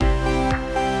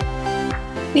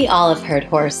We all have heard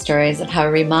horror stories of how a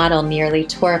remodel nearly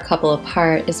tore a couple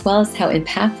apart, as well as how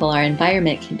impactful our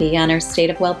environment can be on our state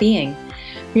of well-being.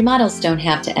 Remodels don't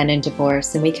have to end in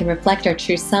divorce, and we can reflect our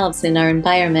true selves in our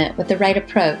environment with the right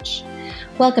approach.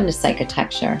 Welcome to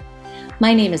Psychotecture.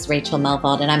 My name is Rachel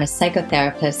Melvald, and I'm a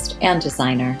psychotherapist and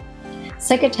designer.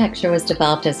 Psychotecture was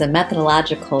developed as a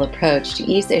methodological approach to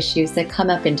ease issues that come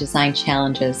up in design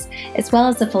challenges, as well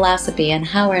as a philosophy on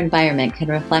how our environment can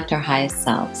reflect our highest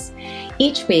selves.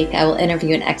 Each week, I will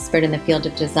interview an expert in the field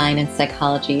of design and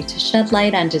psychology to shed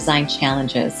light on design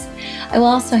challenges. I will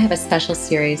also have a special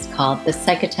series called The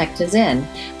Psychotect is In,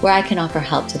 where I can offer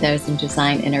help to those in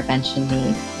design intervention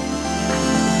need.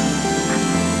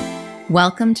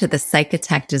 Welcome to The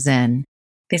Psychotect is In.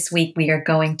 This week, we are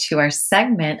going to our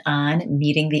segment on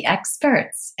meeting the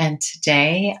experts. And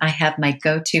today, I have my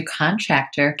go-to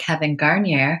contractor, Kevin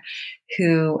Garnier,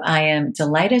 who I am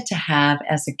delighted to have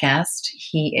as a guest.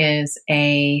 He is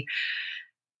a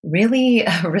really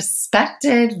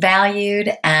respected,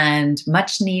 valued, and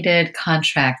much needed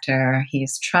contractor.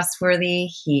 He's trustworthy.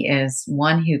 He is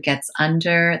one who gets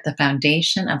under the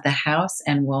foundation of the house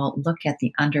and will look at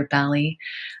the underbelly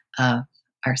of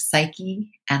our psyche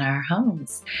and our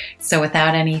homes. So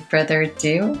without any further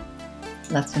ado,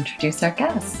 let's introduce our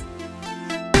guest.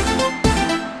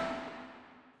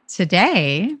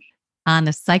 Today, on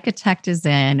The Psychotect is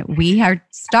In, we are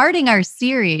starting our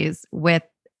series with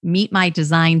Meet My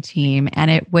Design Team, and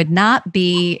it would not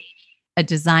be a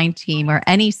design team or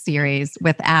any series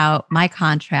without my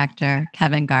contractor,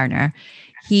 Kevin Garnier.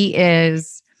 He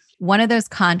is one of those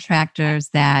contractors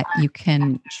that you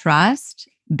can trust,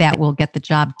 that will get the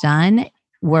job done,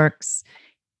 works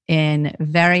in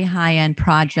very high-end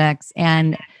projects,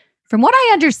 and from what I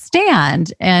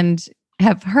understand and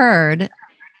have heard,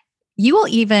 you will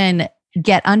even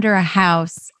get under a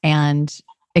house and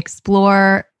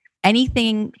explore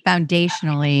anything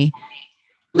foundationally.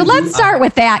 So let's start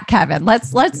with that, Kevin.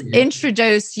 Let's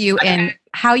introduce you in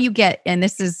how you get, and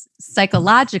this is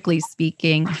psychologically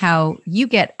speaking, how you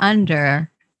get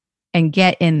under and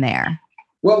get in there.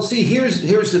 Well, see, here's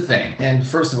the thing. And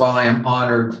first of all, I am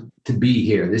honored to be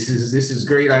here. This is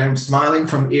great. I am smiling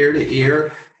from ear to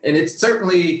ear, and it's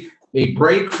certainly a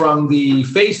break from the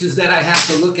faces that I have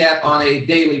to look at on a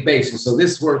daily basis. So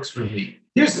this works for me.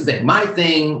 Here's the thing. My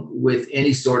thing with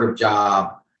any sort of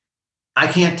job, I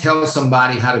can't tell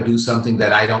somebody how to do something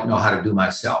that I don't know how to do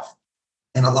myself.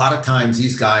 And a lot of times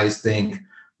these guys think,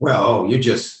 well, you're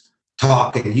just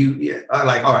talking. You are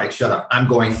like, all right, shut up. I'm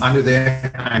going under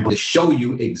there. I'm going to show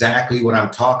you exactly what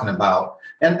I'm talking about.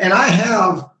 And I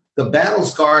have the battle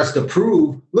scars to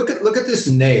prove. Look at this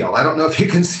nail. I don't know if you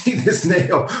can see this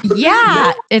nail.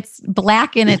 Yeah, it's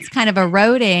black and it's kind of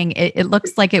eroding. It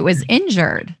looks like it was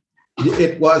injured.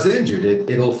 It was injured.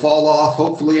 It'll fall off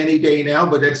hopefully any day now,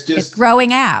 but it's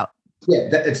growing out. Yeah,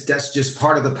 that's just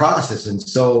part of the process. And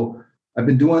so I've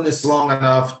been doing this long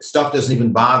enough. Stuff doesn't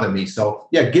even bother me. So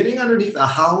yeah, getting underneath a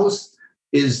house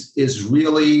is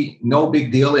really no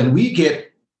big deal. And we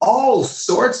get all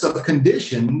sorts of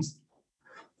conditions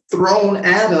thrown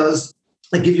at us.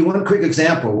 I'll give you one quick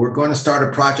example. We're going to start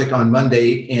a project on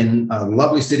Monday in a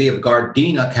lovely city of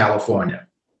Garnier, California.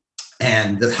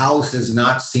 And the house has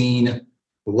not seen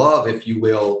love, if you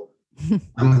will,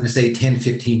 I'm going to say 10,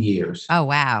 15 years. Oh,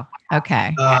 wow.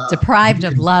 Okay. Deprived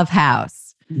of love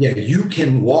house. Yeah, you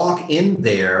can walk in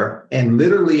there and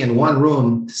literally in one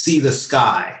room see the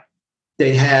sky.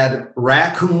 They had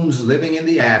raccoons living in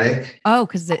the attic. Oh,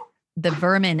 because the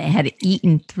vermin had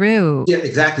eaten through. Yeah,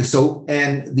 exactly. So,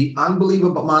 and the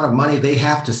unbelievable amount of money they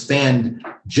have to spend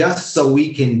just so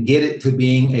we can get it to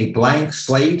being a blank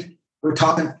slate. We're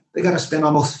talking, they got to spend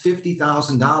almost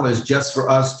 $50,000 just for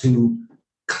us to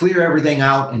clear everything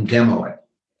out and demo it.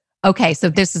 Okay, so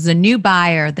this is a new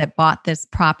buyer that bought this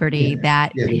property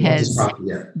that has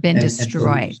been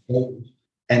destroyed.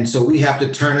 And so we have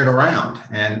to turn it around.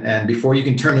 And before you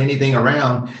can turn anything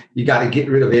around, you got to get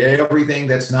rid of everything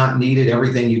that's not needed,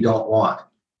 everything you don't want.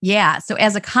 Yeah. So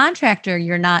as a contractor,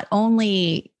 you're not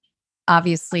only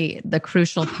obviously the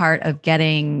crucial part of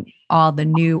getting all the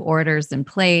new orders in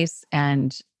place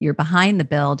and you're behind the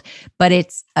build, but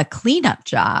it's a cleanup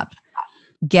job,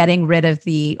 getting rid of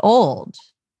the old.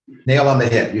 Nail on the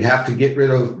head. You have to get rid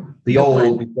of the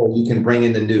old before you can bring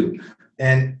in the new.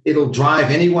 And it'll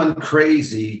drive anyone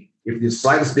crazy if you're the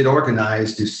slightest bit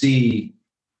organized to see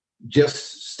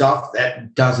just stuff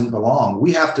that doesn't belong.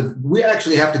 We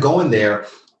actually have to go in there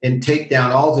and take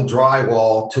down all the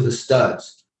drywall to the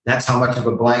studs. That's how much of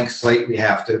a blank slate we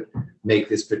have to make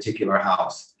this particular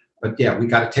house. But yeah, we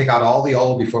got to take out all the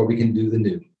old before we can do the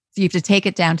new. So you have to take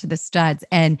it down to the studs.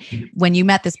 And when you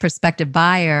met this prospective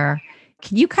buyer,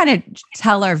 Can you kind of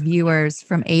tell our viewers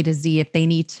from A to Z if they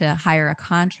need to hire a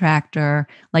contractor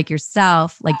like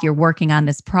yourself, like you're working on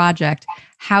this project?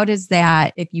 How does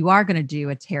that, if you are going to do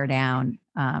a tear down,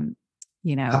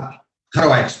 you know? How do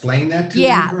I explain that to you?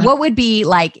 Yeah. What would be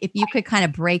like if you could kind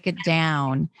of break it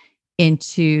down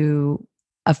into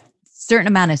a certain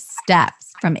amount of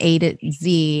steps from A to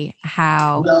Z,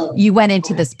 how you went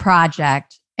into this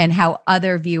project and how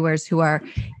other viewers who are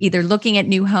either looking at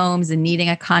new homes and needing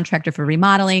a contractor for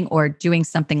remodeling or doing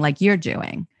something like you're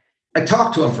doing? I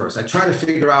talk to them first. I try to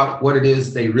figure out what it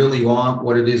is they really want,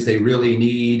 what it is they really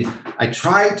need. I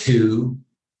try to,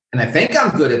 and I think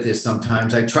I'm good at this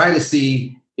sometimes, I try to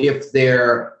see if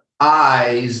their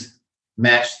eyes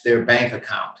match their bank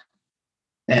account.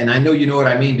 And I know you know what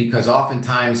I mean, because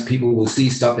oftentimes people will see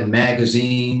stuff in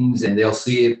magazines and they'll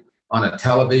see it on a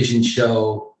television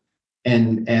show.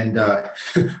 And I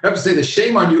have to say the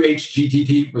shame on you,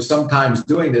 HGTT, for sometimes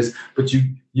doing this, but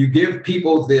you give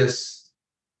people this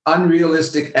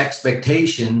unrealistic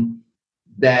expectation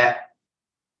that,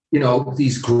 you know,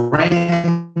 these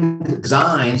grand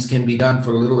designs can be done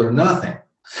for little or nothing.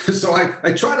 So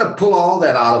I try to pull all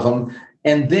that out of them.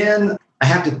 And then I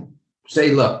have to say,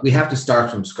 look, we have to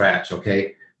start from scratch,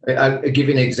 okay? I'll give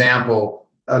you an example.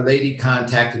 A lady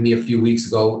contacted me a few weeks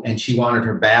ago and she wanted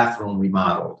her bathroom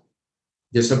remodeled.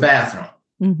 Just a bathroom.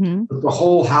 Mm-hmm. The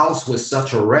whole house was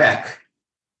such a wreck.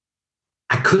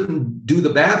 I couldn't do the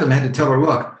bathroom. I had to tell her,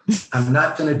 look, I'm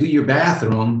not going to do your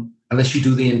bathroom unless you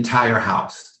do the entire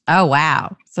house. Oh,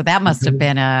 wow. So that must have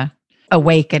been a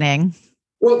awakening.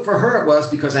 Well, for her, it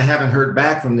was because I haven't heard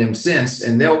back from them since.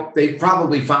 And they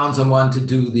probably found someone to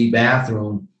do the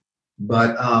bathroom.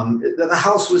 But the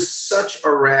house was such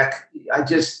a wreck.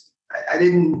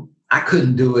 I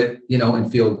couldn't do it, you know, and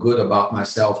feel good about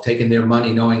myself, taking their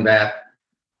money, knowing that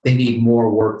they need more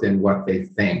work than what they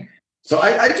think. So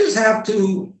I just have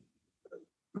to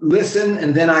listen.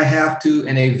 And then I have to,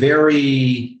 in a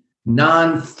very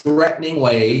non-threatening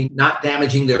way, not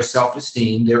damaging their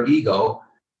self-esteem, their ego,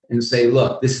 and say,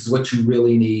 look, this is what you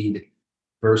really need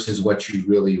versus what you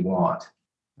really want.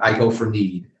 I go for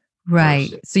need. Right.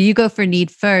 So you go for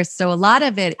need first. So a lot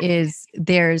of it is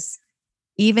there's,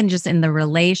 even just in the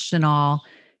relational,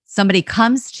 somebody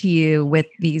comes to you with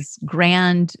these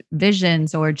grand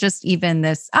visions or just even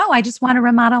this, oh, I just want to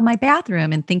remodel my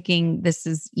bathroom and thinking this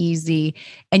is easy.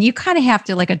 And you kind of have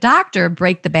to, like a doctor,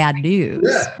 break the bad news.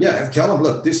 Yeah. Tell them,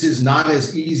 look, this is not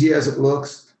as easy as it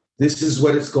looks. This is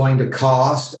what it's going to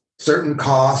cost. Certain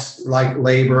costs like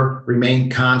labor remain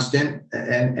constant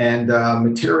and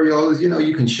materials, you know,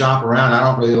 you can shop around. I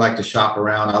don't really like to shop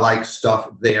around. I like stuff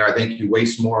there. I think you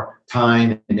waste more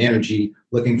time and energy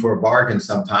looking for a bargain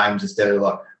sometimes instead of,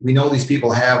 look, we know these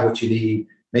people have what you need.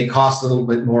 May cost a little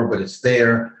bit more, but it's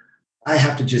there. I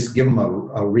have to just give them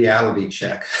a reality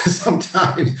check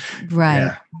sometimes. Right.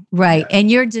 Yeah. Right. Yeah.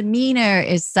 And your demeanor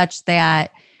is such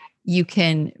that you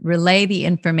can relay the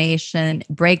information,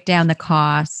 break down the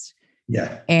cost,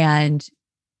 and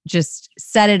just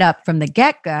set it up from the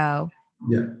get-go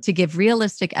to give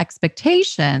realistic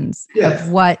expectations of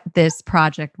what this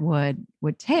project would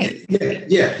take.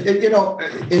 Yeah. You know,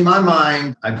 in my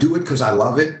mind, I do it because I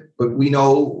love it, but we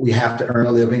know we have to earn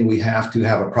a living. We have to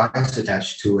have a price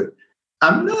attached to it.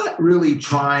 I'm not really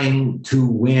trying to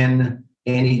win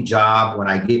any job when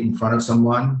I get in front of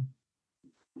someone.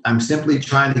 I'm simply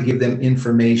trying to give them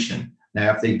information.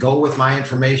 Now, if they go with my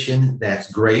information,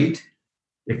 that's great.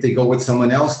 If they go with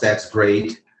someone else, that's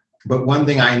great. But one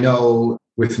thing I know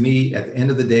with me at the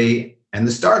end of the day and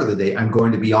the start of the day, I'm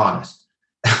going to be honest.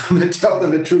 I'm going to tell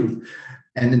them the truth.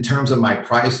 And in terms of my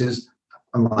prices,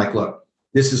 I'm like, look,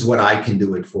 this is what I can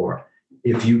do it for.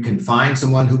 If you can find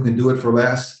someone who can do it for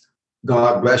less,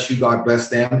 God bless you, God bless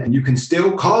them. And you can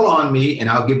still call on me and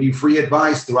I'll give you free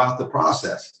advice throughout the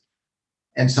process.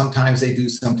 And sometimes they do,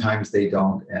 sometimes they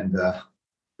don't. And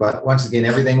but once again,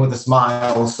 everything with a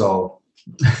smile. So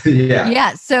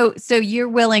yeah. So you're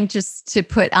willing just to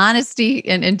put honesty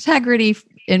and integrity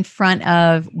in front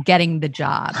of getting the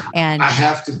job. And I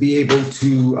have to be able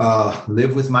to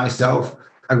live with myself.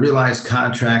 I realize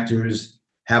contractors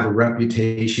have a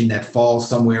reputation that falls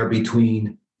somewhere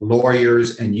between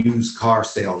lawyers and used car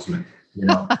salesmen, you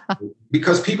know,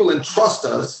 because people entrust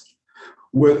us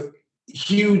with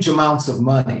huge amounts of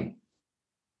money.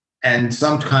 And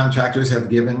some contractors have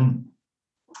given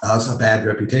us a bad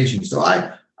reputation. So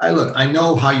I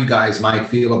know how you guys might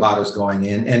feel about us going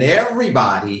in, and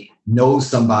everybody knows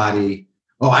somebody.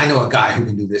 Oh, I know a guy who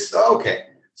can do this. Okay.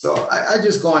 So I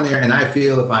just go in there and I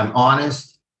feel if I'm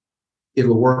honest, it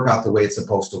will work out the way it's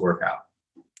supposed to work out.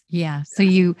 Yeah. So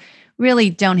you really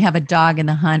don't have a dog in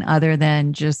the hunt other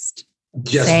than just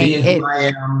just being who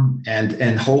I am,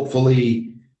 and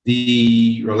hopefully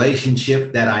the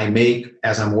relationship that I make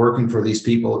as I'm working for these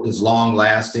people is long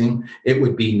lasting. It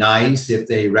would be nice if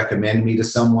they recommend me to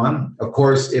someone. Of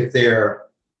course, if they're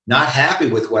not happy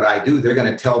with what I do, they're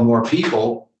going to tell more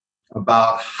people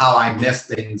about how I mess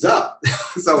things up.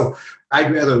 So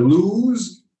I'd rather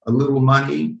lose a little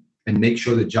money and make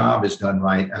sure the job is done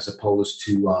right, as opposed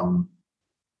to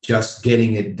just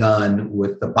getting it done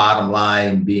with the bottom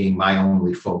line being my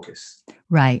only focus.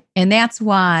 Right. And that's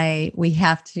why we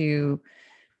have to,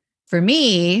 for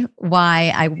me,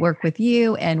 why I work with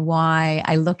you and why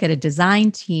I look at a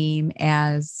design team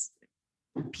as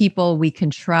people we can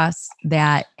trust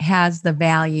that has the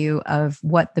value of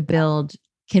what the build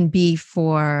can be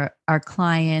for our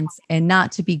clients, and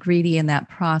not to be greedy in that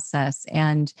process.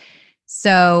 And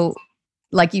so,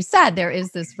 like you said, there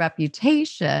is this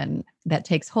reputation that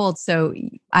takes hold. So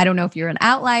I don't know if you're an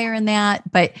outlier in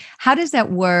that, but how does that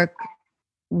work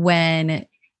when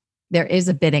there is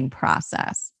a bidding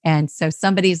process? And so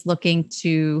somebody's looking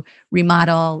to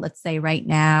remodel, let's say right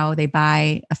now, they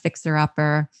buy a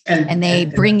fixer-upper and they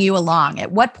bring you along.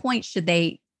 At what point should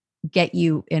they get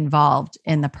you involved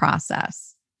in the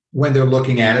process? When they're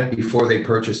looking at it before they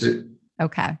purchase it.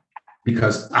 Okay.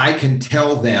 Because I can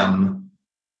tell them,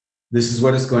 this is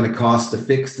what it's going to cost to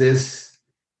fix this.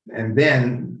 And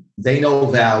then they know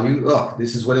value. Look,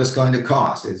 this is what it's going to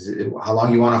cost. How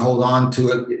long you want to hold on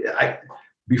to it?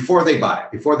 Before they buy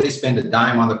it, before they spend a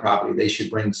dime on the property, they should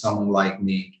bring someone like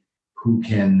me who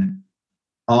can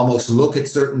almost look at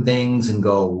certain things and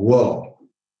go, whoa,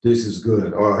 this is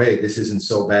good. Or, hey, this isn't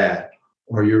so bad.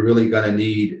 Or you're really going to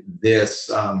need this.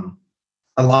 A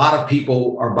lot of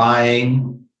people are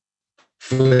buying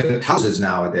flipped houses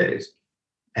nowadays.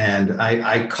 And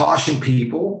I caution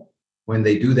people when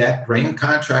they do that, bring a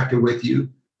contractor with you,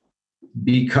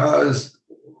 because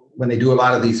when they do a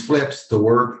lot of these flips, the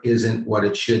work isn't what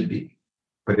it should be.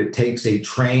 But it takes a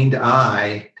trained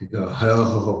eye to go,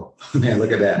 oh, man,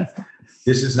 look at that.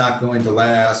 This is not going to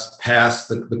last past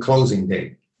the closing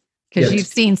date. Because you've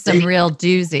seen some real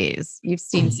doozies. You've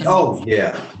seen some. Oh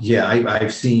yeah.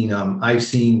 I've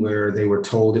seen where they were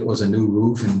told it was a new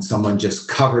roof and someone just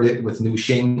covered it with new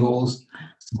shingles.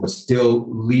 Was still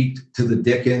leaked to the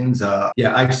dickens.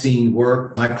 I've seen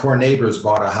work. My poor neighbors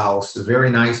bought a house. Very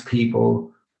nice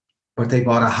people, but they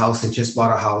bought a house. They just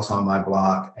bought a house on my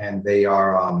block, and they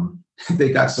are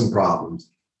they got some problems.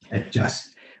 It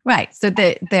just. Right. So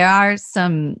there are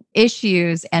some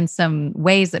issues and some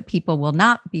ways that people will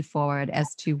not be forward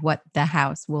as to what the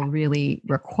house will really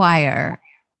require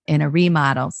in a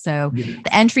remodel. So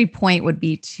the entry point would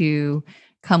be to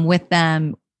come with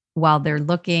them while they're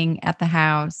looking at the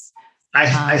house. I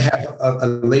have a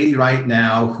lady right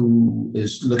now who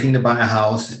is looking to buy a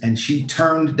house, and she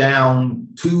turned down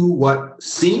two what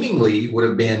seemingly would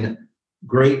have been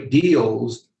great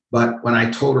deals. But when I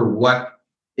told her what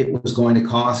it was going to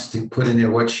cost to put in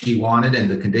there what she wanted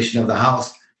and the condition of the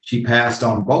house, she passed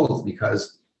on both because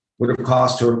it would have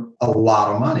cost her a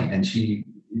lot of money. And she,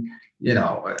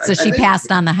 So she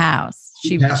passed on the house.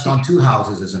 She passed on two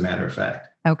houses, as a matter of fact.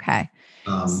 Okay.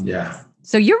 Yeah.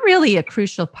 So you're really a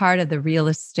crucial part of the real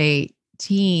estate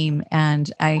team.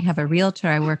 And I have a realtor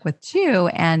I work with too.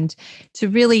 And to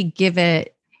really give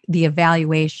it the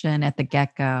evaluation at the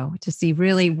get-go to see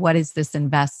really what is this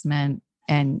investment.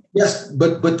 And yes,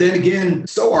 but then again,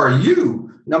 so are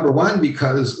you. Number one,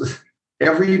 because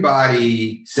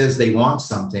everybody says they want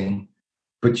something,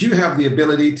 but you have the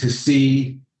ability to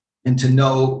see and to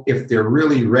know if they're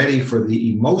really ready for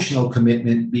the emotional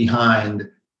commitment behind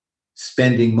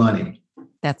spending money.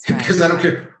 That's right. Because I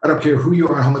don't care who you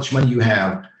are and how much money you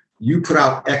have. You put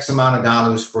out X amount of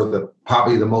dollars for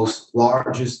probably the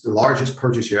largest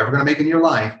purchase you're ever going to make in your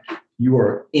life. You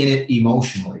are in it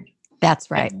emotionally. That's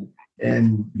right.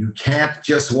 And you can't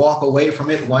just walk away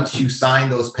from it once you sign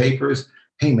those papers.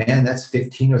 Hey, man, that's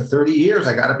 15 or 30 years.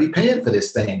 I got to be paying for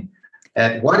this thing.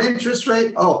 At what interest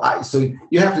rate? So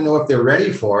you have to know if they're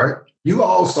ready for it. You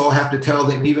also have to tell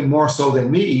them, even more so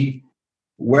than me,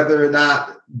 whether or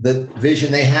not the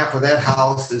vision they have for that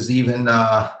house is even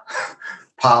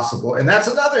possible. And that's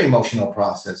another emotional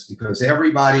process, because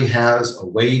everybody has a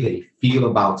way they feel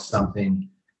about something.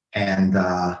 And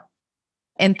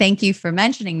thank you for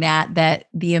mentioning that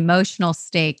the emotional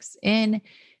stakes in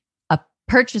a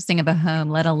purchasing of a home,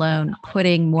 let alone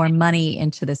putting more money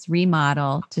into this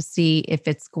remodel to see if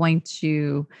it's going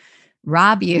to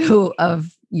rob you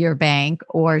of your bank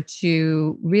or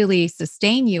to really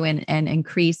sustain you and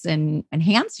increase and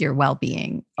enhance your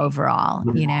well-being overall,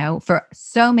 for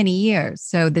so many years.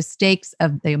 So the stakes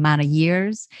of the amount of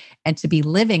years and to be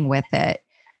living with it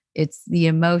it's the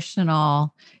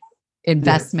emotional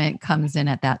investment comes in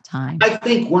at that time. I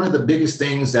think one of the biggest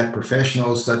things that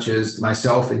professionals such as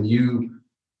myself and you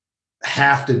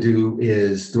have to do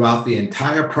is throughout the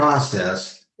entire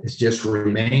process is just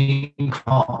remain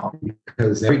calm,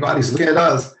 because everybody's looking at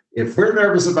us. If we're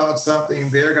nervous about something,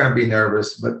 they're going to be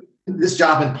nervous. But this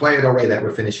job in Playa del Rey that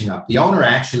we're finishing up, the owner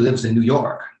actually lives in New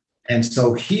York. And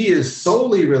so he is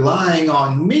solely relying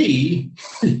on me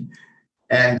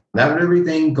and not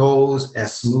everything goes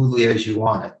as smoothly as you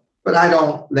want it. But I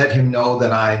don't let him know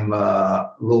that I'm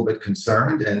a little bit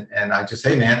concerned. And I just,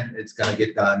 hey, man, it's going to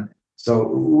get done. So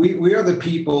we are the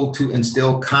people to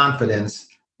instill confidence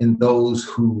in those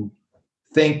who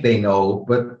think they know.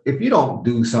 But if you don't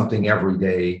do something every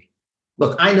day,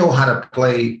 look, I know how to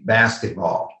play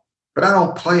basketball, but I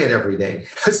don't play it every day.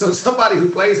 So somebody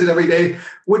who plays it every day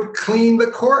would clean the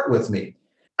court with me.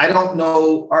 I don't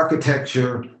know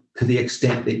architecture to the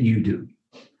extent that you do.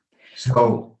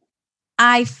 So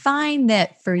I find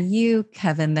that for you,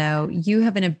 Kevin, though, you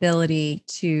have an ability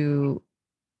to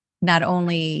not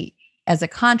only as a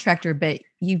contractor, but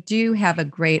you do have a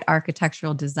great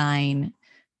architectural design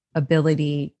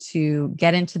ability to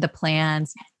get into the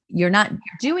plans. You're not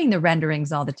doing the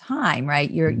renderings all the time, right?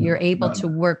 You're able to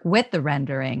work with the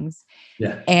renderings.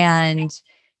 Yeah. And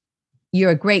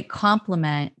you're a great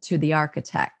complement to the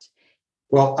architect.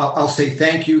 Well, I'll say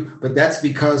thank you, but that's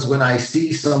because when I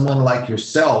see someone like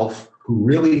yourself who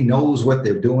really knows what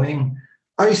they're doing,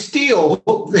 I steal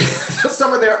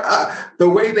some of their, the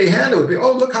way they handle it.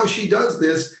 Oh, look how she does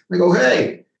this. They go,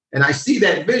 hey, and I see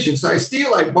that vision. So I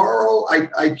steal, I borrow,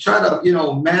 I try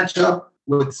to, match up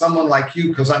with someone like you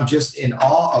because I'm just in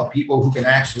awe of people who can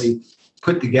actually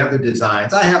put together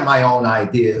designs. I have my own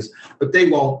ideas, but they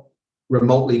won't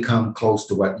remotely come close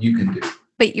to what you can do.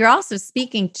 But you're also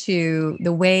speaking to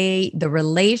the way the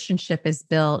relationship is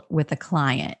built with a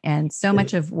client. And so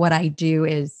much of what I do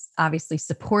is obviously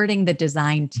supporting the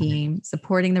design team,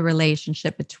 supporting the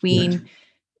relationship between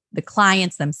the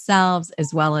clients themselves,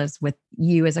 as well as with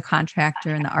you as a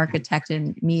contractor and the architect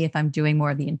and me if I'm doing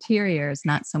more of the interiors,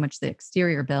 not so much the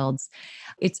exterior builds.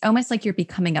 It's almost like you're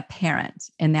becoming a parent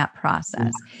in that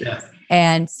process. Yeah.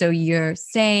 And so you're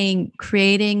saying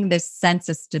creating this sense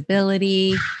of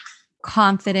stability,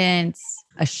 confidence,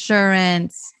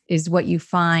 assurance is what you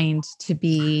find to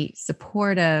be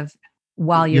supportive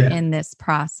while you're in this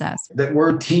process. That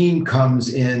word team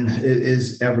comes in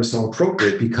is ever so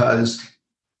appropriate because,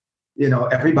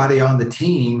 everybody on the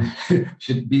team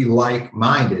should be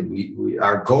like-minded.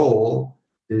 Our goal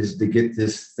is to get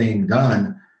this thing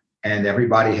done, and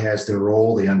everybody has their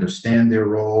role. They understand their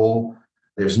role.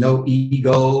 There's no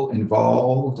ego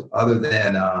involved other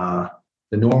than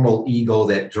the normal ego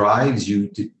that drives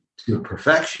you to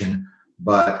perfection.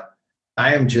 But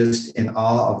I am just in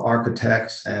awe of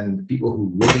architects and people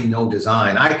who really know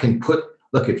design.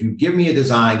 Look, if you give me a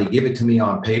design, you give it to me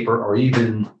on paper or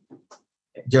even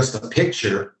just a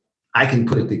picture, I can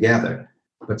put it together.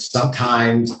 But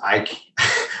sometimes I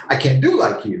can't do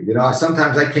like you.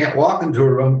 Sometimes I can't walk into a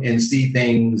room and see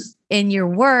things. In your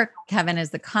work, Kevin, as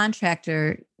the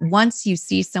contractor, once you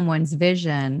see someone's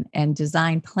vision and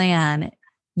design plan,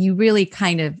 you really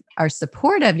kind of are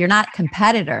supportive. You're not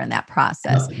competitor in that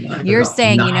process. You're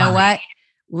saying, you know what?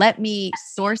 Let me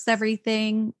source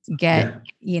everything, get,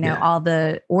 all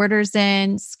the orders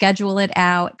in, schedule it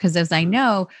out. Because as I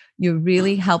know, you're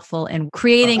really helpful in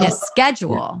creating a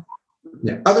schedule.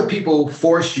 Yeah. Other people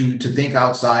force you to think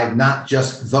outside, not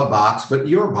just the box, but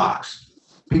your box.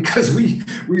 Because we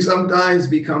sometimes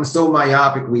become so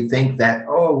myopic, we think that,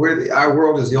 our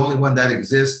world is the only one that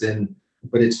exists,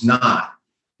 but it's not.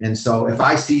 And so if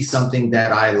I see something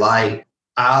that I like,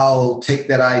 I'll take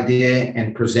that idea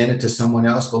and present it to someone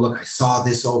else. Go, look, I saw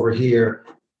this over here,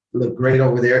 look great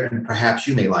over there, and perhaps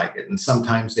you may like it. And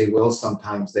sometimes they will,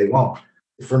 sometimes they won't.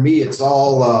 For me, it's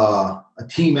all a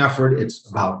team effort. It's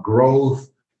about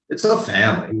growth. It's a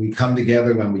family. We come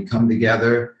together when we come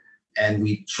together, and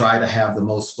we try to have the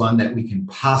most fun that we can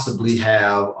possibly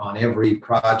have on every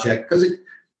project. Because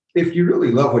if you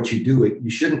really love what you do, it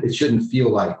shouldn't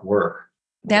feel like work.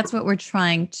 That's what we're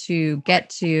trying to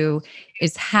get to,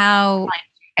 is how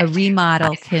a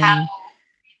remodel can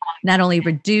not only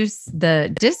reduce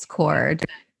the discord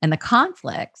and the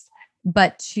conflicts,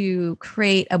 but to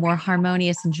create a more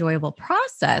harmonious, enjoyable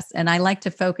process. And I like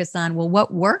to focus on,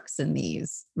 what works in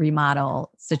these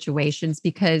remodel situations?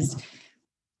 Because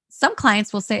some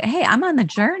clients will say, hey, I'm on the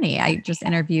journey. I just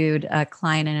interviewed a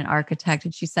client and an architect,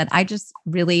 and she said, I just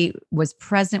really was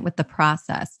present with the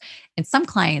process. And some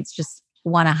clients just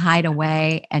want to hide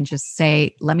away and just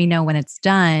say, let me know when it's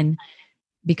done.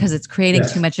 because it's creating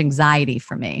Yes. too much anxiety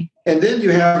for me. And then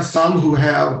you have some who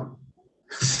have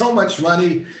so much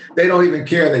money, they don't even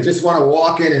care. They just want to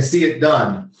walk in and see it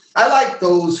done. I like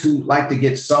those who like to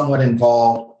get somewhat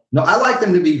involved. No, I like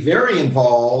them to be very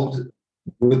involved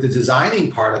with the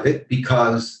designing part of it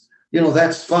because,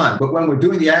 that's fun. But when we're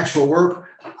doing the actual work,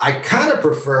 I kind of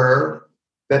prefer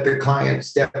that the client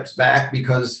steps back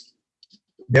because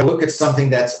they'll look at something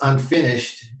that's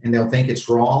unfinished and they'll think it's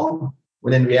wrong,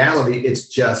 when in reality, it's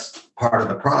just part of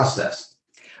the process.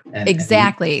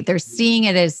 Exactly. They're seeing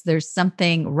it as there's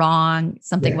something wrong,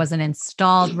 something wasn't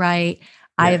installed right.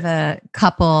 I have a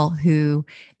couple who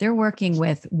they're working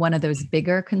with one of those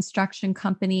bigger construction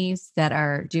companies that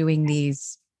are doing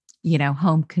these,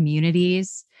 home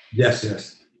communities.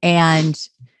 Yes. And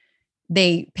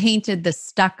they painted the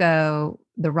stucco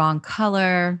the wrong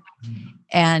color.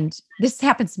 And this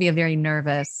happens to be a very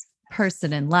nervous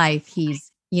person in life.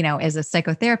 He's, as a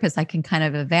psychotherapist, I can kind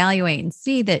of evaluate and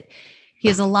see that he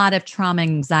has a lot of trauma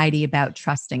and anxiety about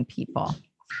trusting people.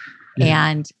 Yeah.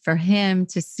 And for him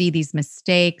to see these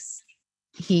mistakes,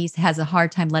 he has a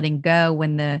hard time letting go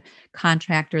when the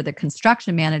contractor, the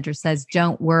construction manager says,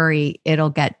 don't worry, it'll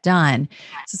get done.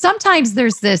 So sometimes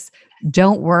there's this,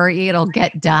 don't worry, it'll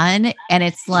get done. And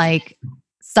it's like,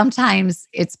 sometimes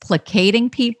it's placating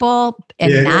people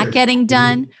and not getting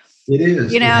done. It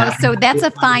is. So that's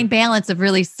a fine balance of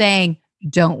really saying,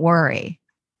 don't worry.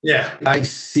 Yeah, I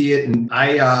see it. And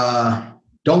I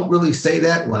don't really say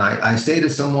that when I say to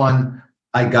someone,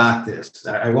 I got this.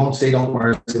 I won't say, don't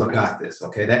worry, I got this.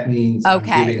 Okay. That means I'm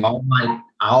giving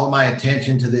all my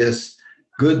attention to this,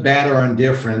 good, bad, or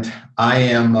indifferent. I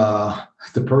am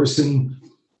the person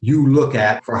you look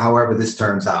at for however this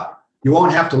turns out. You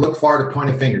won't have to look far to point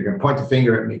a finger. You're going to point the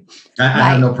finger at me. I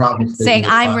have no problem saying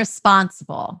I'm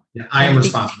responsible. Yeah, I am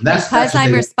responsible. Because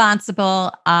I'm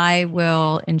responsible, I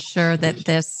will ensure that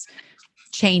this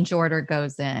change order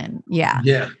goes in. Yeah.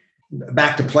 Yeah.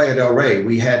 Back to Playa del Rey,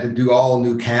 we had to do all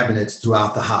new cabinets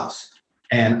throughout the house.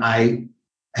 And I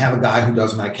have a guy who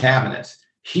does my cabinets.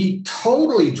 He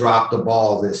totally dropped the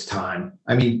ball this time.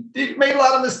 I mean, he made a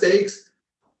lot of mistakes.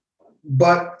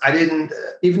 But I didn't,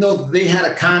 even though they had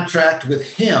a contract with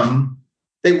him,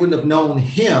 they wouldn't have known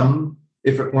him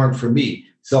if it weren't for me.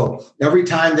 So every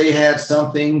time they had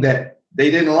something that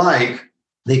they didn't like,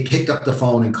 they picked up the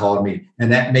phone and called me,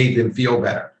 and that made them feel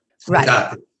better.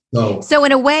 Right. So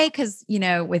in a way, because,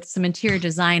 with some interior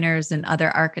designers and other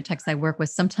architects I work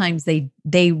with, sometimes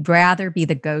they rather be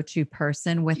the go-to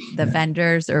person with the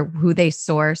vendors or who they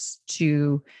source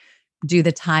to do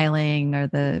the tiling or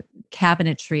the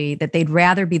cabinetry, that they'd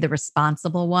rather be the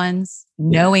responsible ones,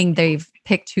 knowing they've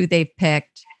picked who they've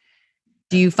picked.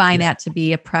 Do you find that to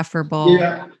be a preferable?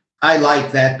 Yeah, I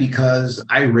like that because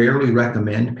I rarely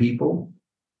recommend people.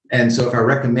 And so if I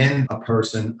recommend a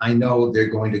person, I know they're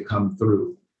going to come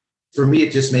through. For me,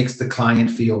 it just makes the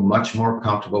client feel much more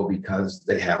comfortable because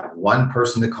they have one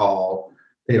person to call.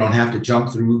 They don't have to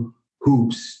jump through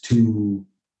hoops to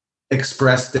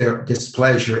express their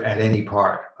displeasure at any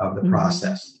part of the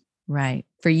process. Right.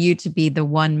 For you to be the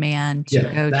one man to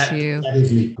go to. That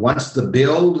is me. Once the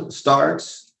build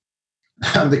starts,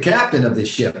 I'm the captain of this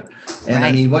ship. And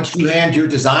I mean, once you hand your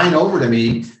design over to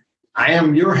me, I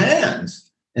am your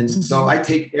hands. And so I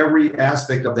take every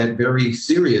aspect of that very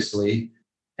seriously.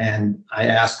 And I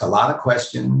ask a lot of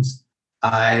questions.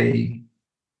 I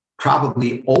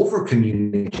probably over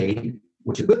communicate,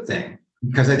 which is a good thing,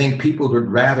 because I think people would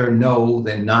rather know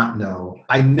than not know.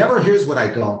 Here's what I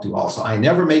don't do also. I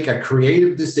never make a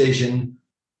creative decision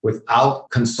without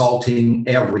consulting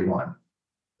everyone.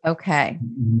 Okay.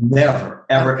 Never,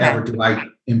 ever do I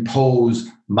impose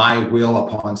my will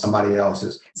upon somebody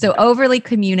else's. So overly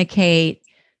communicate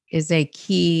is a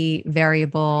key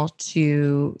variable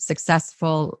to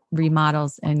successful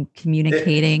remodels and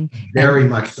communicating. Very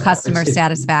much so. Customer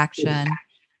satisfaction.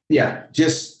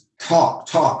 Just talk,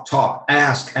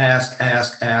 ask.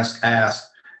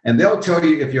 And they'll tell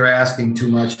you if you're asking too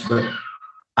much, but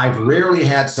I've rarely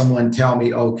had someone tell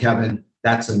me, oh, Kevin,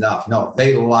 that's enough. No,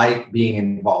 they like being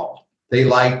involved. They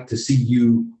like to see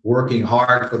you working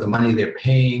hard for the money they're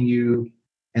paying you,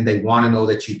 and they want to know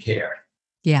that you care.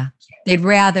 Yeah. They'd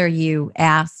rather you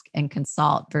ask and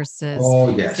consult versus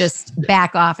just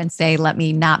back off and say, let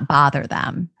me not bother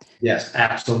them. Yes,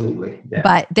 absolutely. Yeah.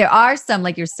 But there are some,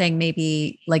 like you're saying,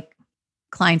 maybe like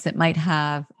clients that might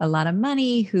have a lot of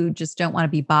money who just don't want to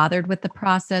be bothered with the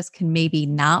process, can maybe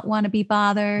not want to be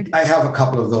bothered. I have a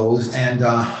couple of those, and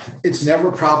it's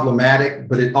never problematic,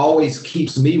 but it always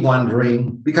keeps me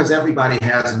wondering because everybody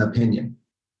has an opinion.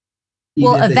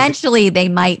 even Well, if they eventually they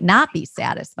might not be yeah,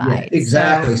 satisfied.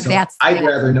 exactly. So So that's I'd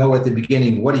rather know at the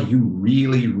beginning, what do you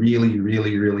really, really,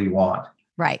 really, really want?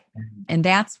 right. And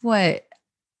that's what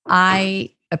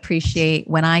I appreciate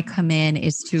when I come in,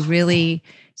 is to really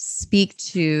speak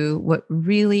to what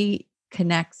really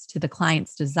connects to the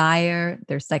client's desire,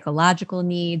 their psychological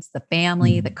needs, the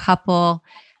family, the Mhm. couple,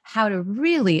 how to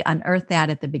really unearth that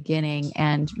at the beginning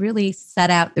and really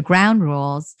set out the ground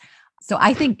rules. So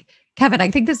I think, Kevin, I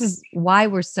think this is why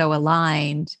we're so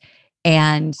aligned.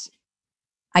 And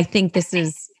I think this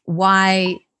is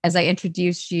why, as I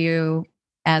introduce you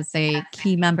as a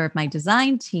key member of my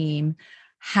design team,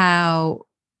 how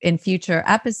in future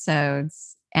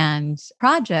episodes and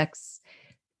projects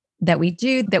that we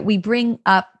do, that we bring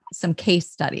up some case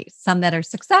studies, some that are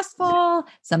successful,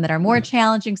 some that are more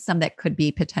challenging, some that could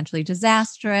be potentially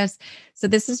disastrous. So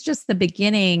this is just the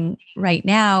beginning right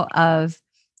now of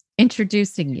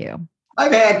introducing you.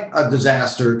 I've had a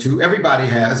disaster too. Everybody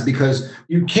has, because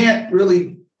you can't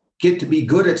really get to be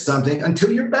good at something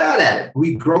until you're bad at it.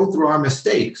 We grow through our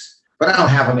mistakes, but I don't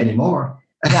have them anymore.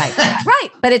 Right. Right.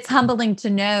 But it's humbling to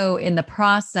know in the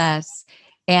process.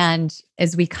 And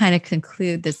as we kind of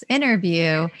conclude this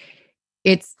interview,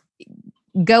 it's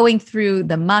going through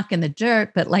the muck and the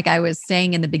dirt. But like I was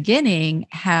saying in the beginning,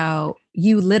 how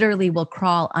you literally will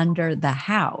crawl under the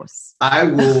house. I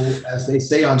will, as they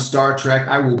say on Star Trek,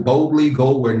 I will boldly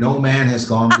go where no man has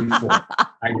gone before.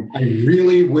 I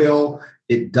really will.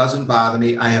 It doesn't bother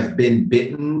me. I have been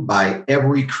bitten by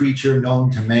every creature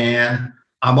known to man.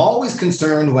 I'm always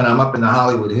concerned when I'm up in the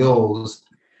Hollywood Hills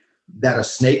that a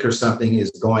snake or something is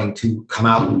going to come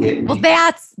out and get me. Well,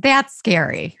 that's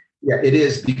scary. Yeah, it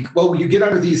is. Well, you get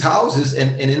under these houses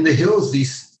and in the hills,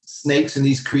 these snakes and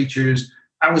these creatures.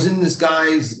 I was in this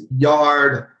guy's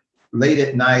yard late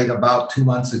at night about 2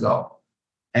 months ago,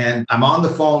 and I'm on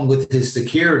the phone with his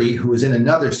security who is in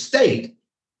another state.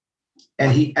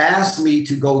 And he asked me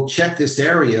to go check this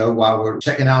area while we're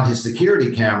checking out his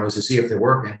security cameras to see if they're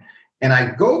working. And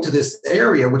I go to this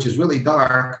area, which is really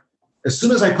dark. As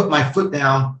soon as I put my foot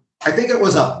down, I think it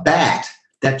was a bat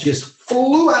that just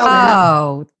flew out.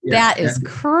 Oh, that is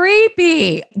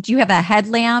creepy. Do you have a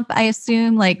headlamp, I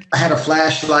assume? Like, I had a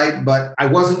flashlight, but I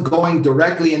wasn't going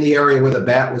directly in the area where the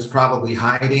bat was probably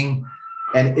hiding.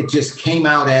 And it just came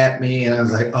out at me. And I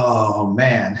was like, oh,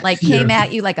 man. Like came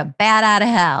at you like a bat out of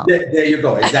hell. There you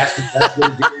go. That's what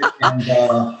it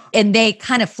did. And they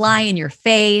kind of fly in your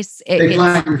face. They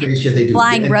fly in your face. Yeah, they do.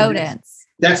 Flying rodents.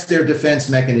 That's their defense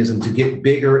mechanism, to get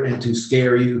bigger and to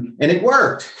scare you. And it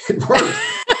worked. It worked.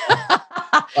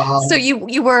 So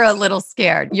you were a little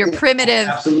scared. Your primitive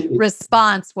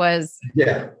response was...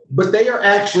 Yeah. But they are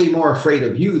actually more afraid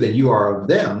of you than you are of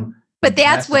them. But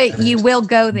that's what you will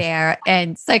go there.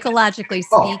 And psychologically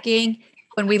speaking,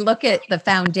 when we look at the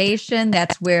foundation,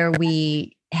 that's where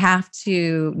we have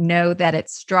to know that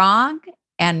it's strong,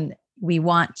 and we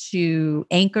want to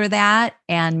anchor that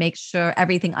and make sure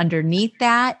everything underneath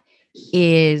that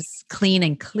is clean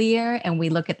and clear. And we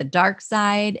look at the dark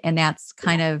side, and that's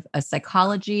kind of a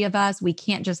psychology of us. We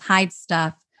can't just hide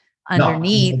stuff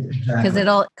underneath because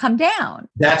it'll come down.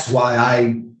 That's why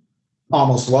I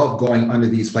almost love going under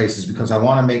these places, because I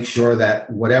want to make sure that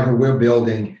whatever we're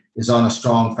building is on a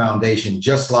strong foundation.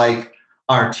 Just like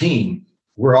our team,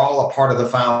 we're all a part of the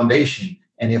foundation.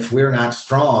 And if we're not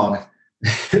strong,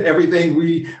 everything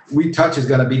we touch is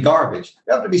going to be garbage.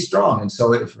 We have to be strong. And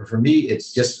so for me,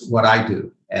 it's just what I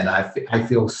do. And I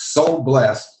feel so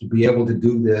blessed to be able to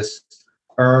do this,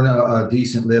 earn a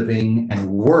decent living, and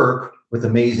work with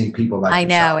amazing people like I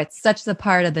know yourself. it's such the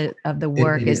part of the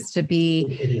work is to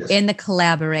be in the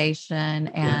collaboration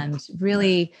and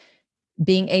really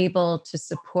being able to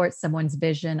support someone's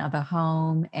vision of a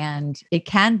home. And it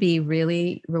can be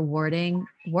really rewarding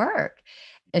work,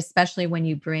 especially when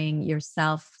you bring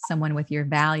yourself, someone with your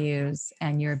values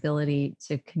and your ability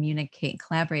to communicate and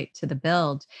collaborate to the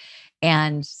build.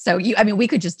 And so we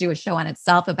could just do a show on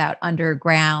itself about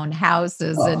underground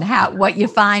houses and what you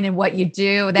find and what you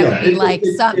do. That would be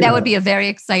that would be a very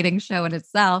exciting show in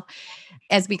itself.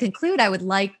 As we conclude, I would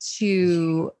like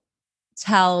to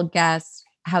tell guests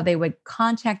how they would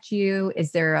contact you.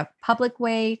 Is there a public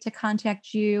way to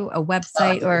contact you, a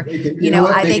website, or,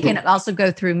 they can also go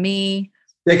through me?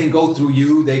 They can go through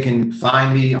you. They can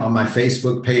find me on my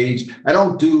Facebook page. I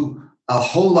don't do a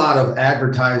whole lot of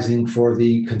advertising for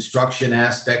the construction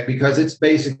aspect because it's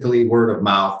basically word of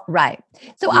mouth. Right.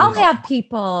 So I'll have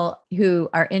people who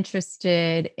are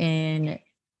interested in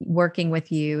working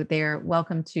with you. They're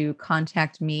welcome to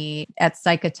contact me at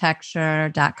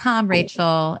psychotecture.com,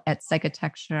 Rachel at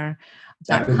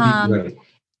psychotecture.com.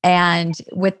 And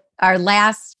with our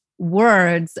last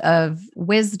words of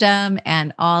wisdom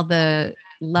and all the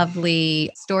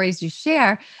lovely stories you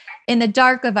share. In the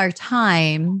dark of our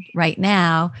time right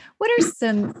now, what are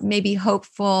some maybe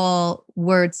hopeful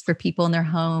words for people in their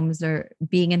homes or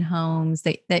being in homes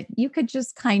that you could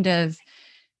just kind of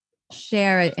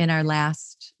share in our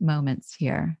last moments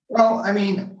here? Well, I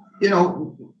mean,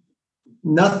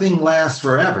 nothing lasts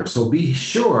forever. So be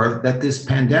sure that this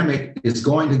pandemic is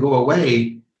going to go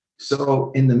away.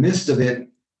 So in the midst of it,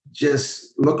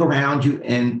 just look around you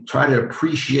and try to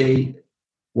appreciate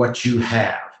what you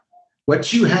have.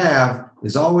 What you have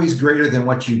is always greater than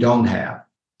what you don't have.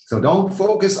 So don't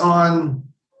focus on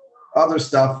other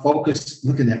stuff. Focus,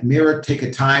 look in that mirror, take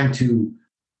a time to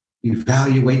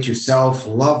evaluate yourself,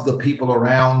 love the people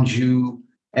around you,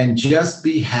 and just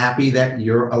be happy that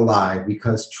you're alive.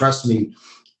 Because trust me,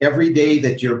 every day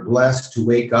that you're blessed to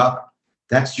wake up,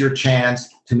 that's your chance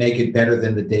to make it better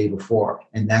than the day before.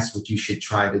 And that's what you should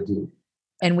try to do.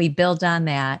 And we build on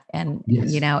that. And,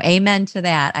 Yes. Amen to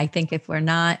that. I think if we're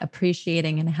not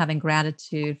appreciating and having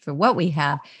gratitude for what we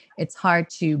have, it's hard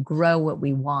to grow what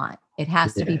we want. It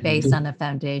has to be based on the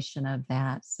foundation of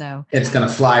that. So it's going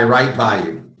to fly right by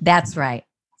you. That's right.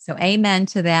 So amen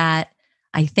to that.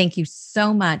 I thank you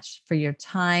so much for your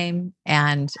time.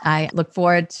 And I look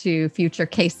forward to future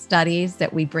case studies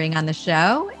that we bring on the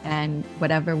show and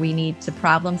whatever we need to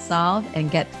problem solve and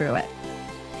get through it.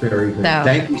 Very good.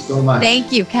 Thank you so much.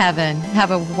 Thank you, Kevin.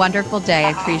 Have a wonderful day.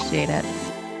 I appreciate it.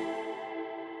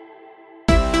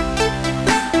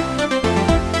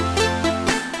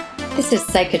 This is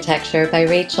Psychotecture by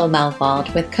Rachel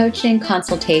Malvald, with coaching,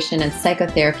 consultation, and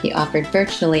psychotherapy offered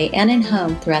virtually and in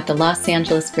home throughout the Los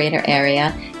Angeles greater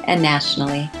area and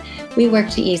nationally. We work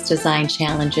to ease design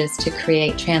challenges to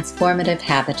create transformative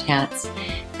habitats.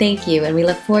 Thank you, and we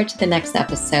look forward to the next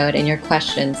episode and your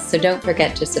questions, so don't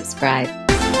forget to subscribe.